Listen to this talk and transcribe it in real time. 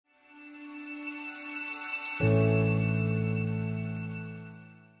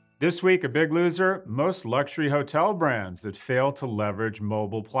This week, a big loser, most luxury hotel brands that fail to leverage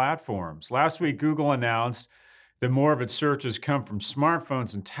mobile platforms. Last week, Google announced that more of its searches come from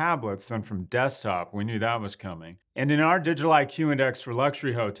smartphones and tablets than from desktop. We knew that was coming. And in our Digital IQ Index for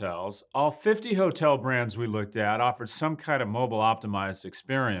luxury hotels, all 50 hotel brands we looked at offered some kind of mobile optimized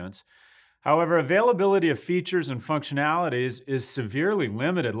experience. However, availability of features and functionalities is severely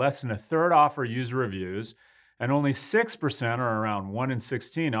limited. Less than a third offer user reviews, and only 6%, or around 1 in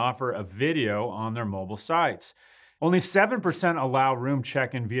 16, offer a video on their mobile sites. Only 7% allow room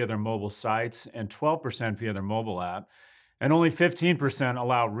check-in via their mobile sites and 12% via their mobile app. And only 15%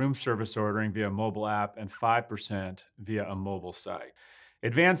 allow room service ordering via a mobile app and 5% via a mobile site.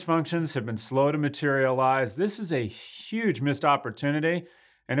 Advanced functions have been slow to materialize. This is a huge missed opportunity,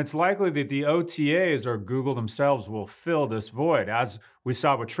 and it's likely that the OTAs or Google themselves will fill this void. As we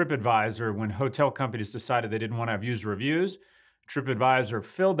saw with TripAdvisor, when hotel companies decided they didn't want to have user reviews, TripAdvisor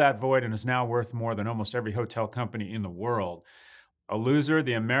filled that void and is now worth more than almost every hotel company in the world. A loser,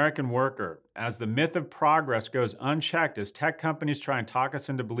 the American worker. As the myth of progress goes unchecked, as tech companies try and talk us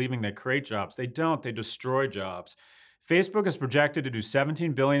into believing they create jobs, they don't, they destroy jobs. Facebook is projected to do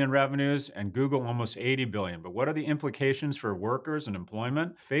 $17 billion in revenues and Google almost $80 billion. But what are the implications for workers and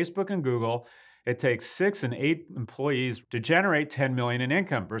employment? Facebook and Google, it takes 6 and 8 employees to generate $10 million in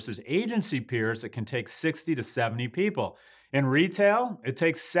income versus agency peers that can take 60 to 70 people. In retail, it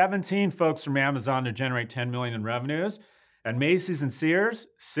takes 17 folks from Amazon to generate $10 million in revenues. And Macy's and Sears,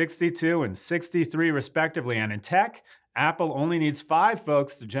 62 and 63 respectively. And in tech, Apple only needs 5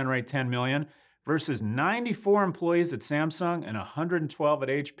 folks to generate $10 million versus 94 employees at Samsung and 112 at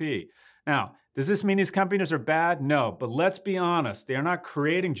HP. Now, does this mean these companies are bad? No, but let's be honest. They are not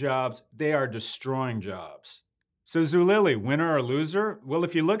creating jobs, they are destroying jobs. So Zulily, winner or loser? Well,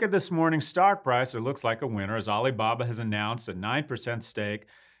 if you look at this morning's stock price, it looks like a winner as Alibaba has announced a 9% stake,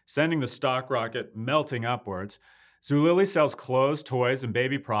 sending the stock rocket melting upwards. Zulily sells clothes, toys, and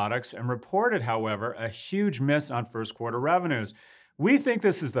baby products and reported, however, a huge miss on first quarter revenues. We think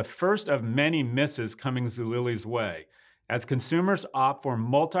this is the first of many misses coming Zulily's way, as consumers opt for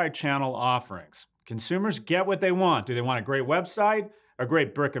multi-channel offerings. Consumers get what they want. Do they want a great website, a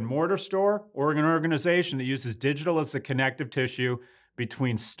great brick and mortar store, or an organization that uses digital as the connective tissue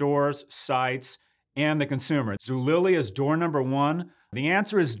between stores, sites, and the consumer? Zulily is door number 1. The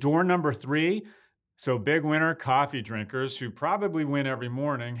answer is door number 3. So big winner, coffee drinkers who probably win every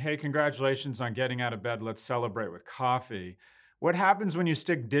morning. Hey, congratulations on getting out of bed. Let's celebrate with coffee. What happens when you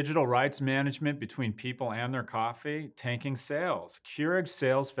stick digital rights management between people and their coffee? Tanking sales. Keurig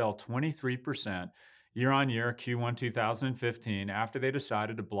sales fell 23% year on year Q1 2015 after they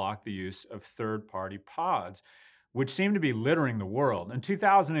decided to block the use of third-party pods, which seem to be littering the world. In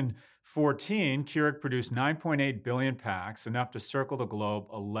 2014, Keurig produced 9.8 billion packs, enough to circle the globe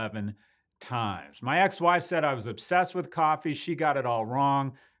 11 times. My ex-wife said I was obsessed with coffee. She got it all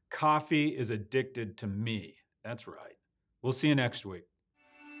wrong. Coffee is addicted to me. That's right. We'll see you next week.